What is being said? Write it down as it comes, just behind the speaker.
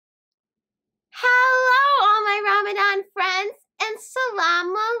Ramadan, friends, and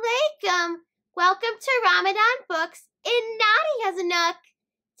Salam Alaikum. Welcome to Ramadan Books in Nadia's Nook.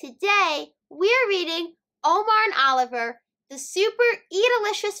 Today, we're reading Omar and Oliver, the Super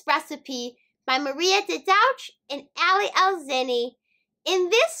Eidilicious Recipe by Maria Dadouch and Eidilicious. In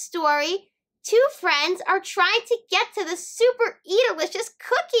this story, two friends are trying to get to the Super Eidilicious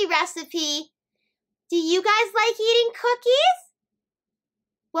cookie recipe. Do you guys like eating cookies?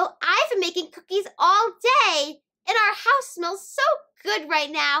 Well, I've been making cookies all day, and our house smells so good right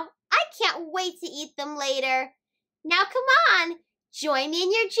now. I can't wait to eat them later. Now come on, join me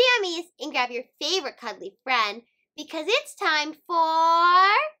in your jammies and grab your favorite cuddly friend, because it's time for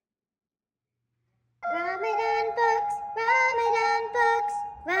Ramadan Books, Ramadan Books,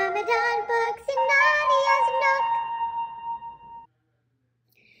 Ramadan Books in Nadia's Nook.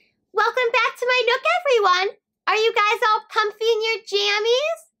 Welcome back to my Nook, everyone. Are you guys all comfy in your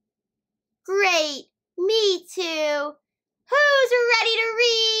jammies? Great, me too. Who's ready to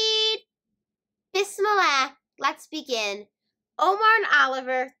read? Bismillah, let's begin. Omar and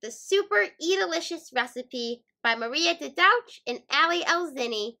Oliver, the Super Eidilicious Recipe by Maria Dadouch and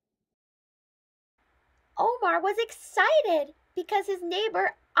Eidilicious. Omar was excited because his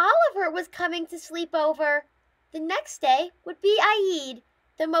neighbor Oliver was coming to sleep over. The next day would be Eid,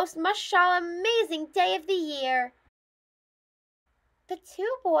 the most mashallah amazing day of the year. The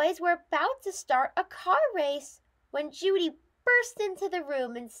two boys were about to start a car race when Judy burst into the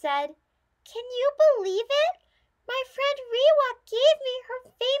room and said, "Can you believe it? My friend Rewa gave me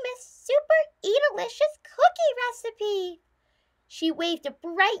her famous Super Eidilicious cookie recipe." She waved a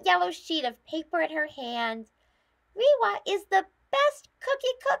bright yellow sheet of paper in her hand. "Rewa is the best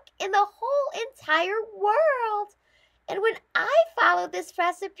cookie cook in the whole entire world. And when I follow this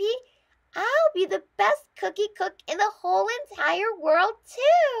recipe, I'll be the best cookie cook in the whole entire world,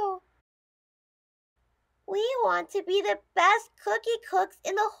 too." "We want to be the best cookie cooks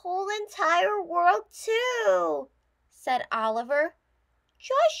in the whole entire world, too," said Oliver.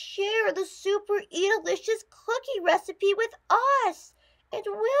 "Just share the Super Eidilicious cookie recipe with us, and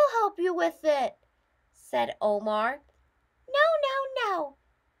we'll help you with it," said Omar. No,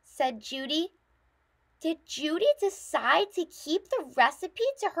 said Judy. Did Judy decide to keep the recipe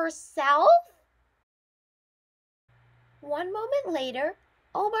to herself? One moment later,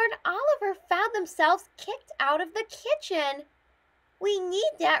 Omar and Oliver found themselves kicked out of the kitchen. "We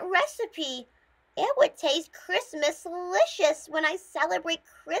need that recipe. It would taste Christmas-licious when I celebrate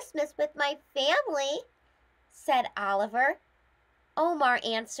Christmas with my family," said Oliver. Omar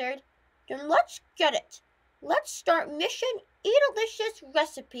answered, "Then let's get it. Let's start Mission Eidilicious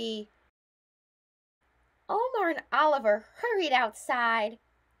Recipe." Omar and Oliver hurried outside.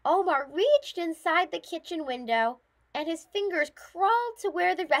 Omar reached inside the kitchen window, and his fingers crawled to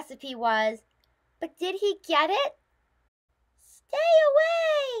where the recipe was. But did he get it? "Stay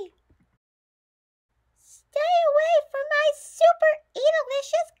away! Stay away from my Super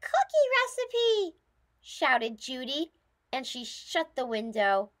Eidilicious cookie recipe!" shouted Judy, and she shut the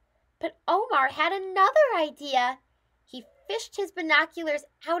window. But Omar had another idea. He fished his binoculars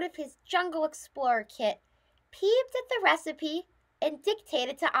out of his Jungle Explorer kit, peeped at the recipe, and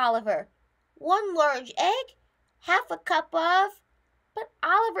dictated to Oliver, "1 large egg, half a cup of..." But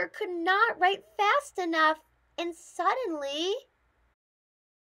Oliver could not write fast enough, and suddenly,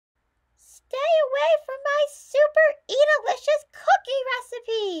 "Stay away from my Super Eidilicious cookie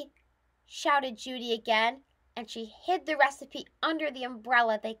recipe!" shouted Judy again, and she hid the recipe under the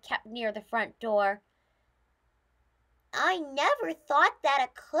umbrella they kept near the front door. "I never thought that a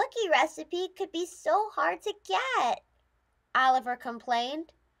cookie recipe could be so hard to get," Oliver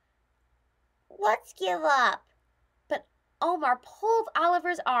complained. "Let's give up." But Omar pulled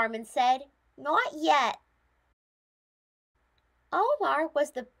Oliver's arm and said, "Not yet." Omar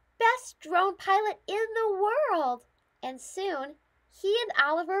was the best drone pilot in the world, and soon he and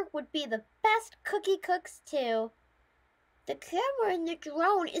Oliver would be the best cookie cooks too. "The camera in the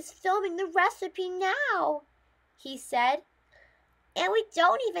drone is filming the recipe now," he said. "And we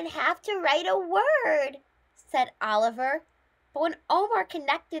don't even have to write a word," said Oliver. But when Omar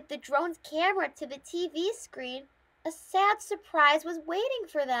connected the drone's camera to the TV screen, a sad surprise was waiting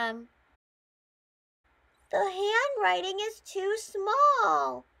for them. "The handwriting is too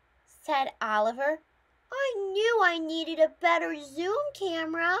small," said Oliver. "I knew I needed a better zoom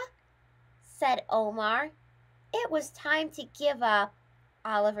camera," said Omar. "It was time to give up,"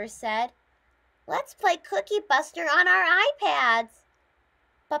 Oliver said. "Let's play Cookie Buster on our iPads."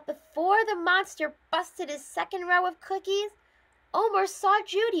 But before the monster busted his second row of cookies, Omar saw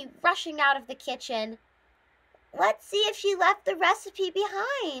Judy rushing out of the kitchen. "Let's see if she left the recipe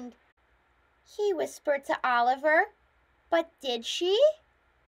behind." he whispered to Oliver. But did she?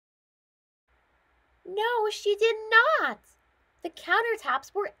 No, she did not. The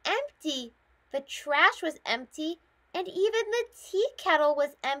countertops were empty. The trash was empty, and even the tea kettle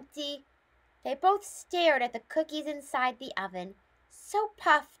was empty. They both stared at the cookies inside the oven, so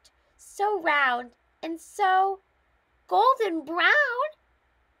puffed, so round, and so golden brown.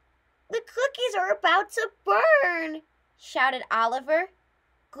 The cookies are about to burn, shouted Oliver.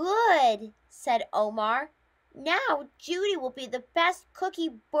 Good, said Omar. Now Judy will be the best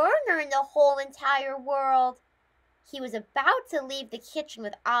cookie burner in the whole entire world. He was about to leave the kitchen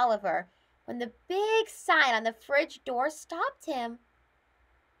with Oliver when the big sign on the fridge door stopped him.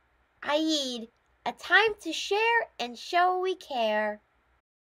 Eid, a time to share and show we care.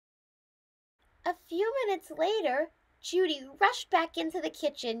 A few minutes later, Judy rushed back into the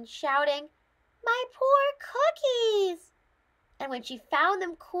kitchen, shouting, "My poor cookies!" And when she found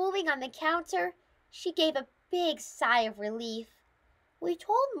them cooling on the counter, she gave a big sigh of relief. "We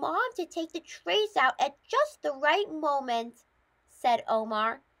told Mom to take the trays out at just the right moment," said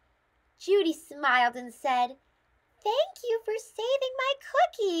Omar. Judy smiled and said, "Thank you for saving my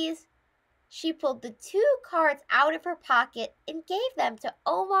cookies." She pulled the 2 cards out of her pocket and gave them to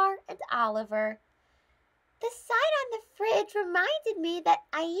Omar and Oliver. "The sign on the fridge reminded me that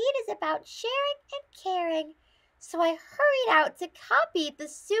Eid is about sharing and caring, so I hurried out to copy the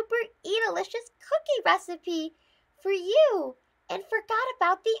super Eidilicious cookie recipe for you and forgot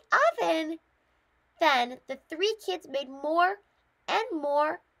about the oven." Then the 3 kids made more and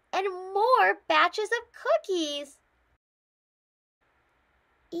more and more batches of cookies.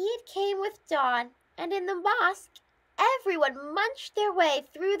 Eid came with dawn, and in the mosque, everyone munched their way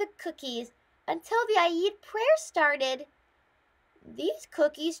through the cookies until the Eid prayer started. "These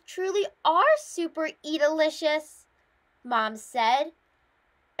cookies truly are super Eidilicious," Mom said.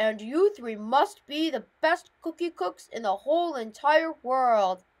 "And you 3 must be the best cookie cooks in the whole entire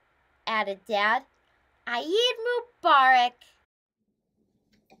world," added Dad. "Eid Mubarak."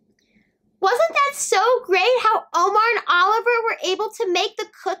 Wasn't that so great how Omar and Oliver were able to make the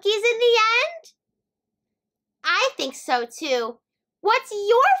cookies in the end? I think so too. What's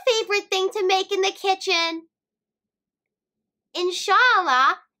your favorite thing to make in the kitchen?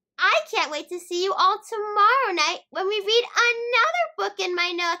 Inshallah, I can't wait to see you all tomorrow night when we read another book in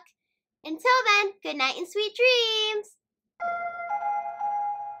my Nook. Until then, good night and sweet dreams.